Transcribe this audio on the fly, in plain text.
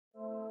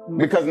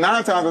Because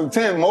 9 times out of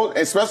 10, most,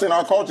 especially in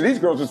our culture, these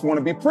girls just want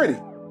to be pretty.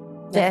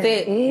 That's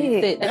it.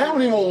 They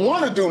don't even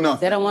want to do nothing.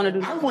 They don't want to do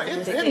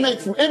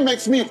nothing. It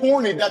makes me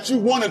horny that you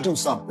want to do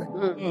something.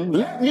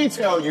 Let me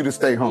tell you to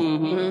stay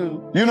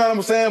home. You know what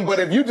I'm saying? But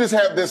if you just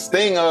have this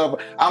thing of,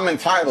 I'm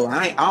entitled,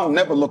 I'll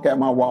never look at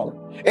my wallet.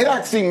 It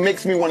actually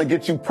makes me want to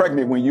get you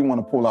pregnant when you want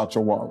to pull out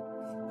your wallet.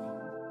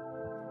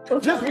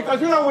 Just because,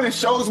 you know what it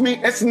shows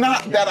me? It's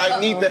not that I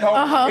need the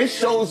help. It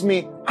shows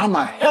me I'm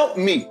a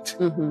helpmeet.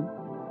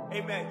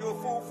 Amen. You a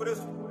fool for this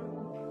one?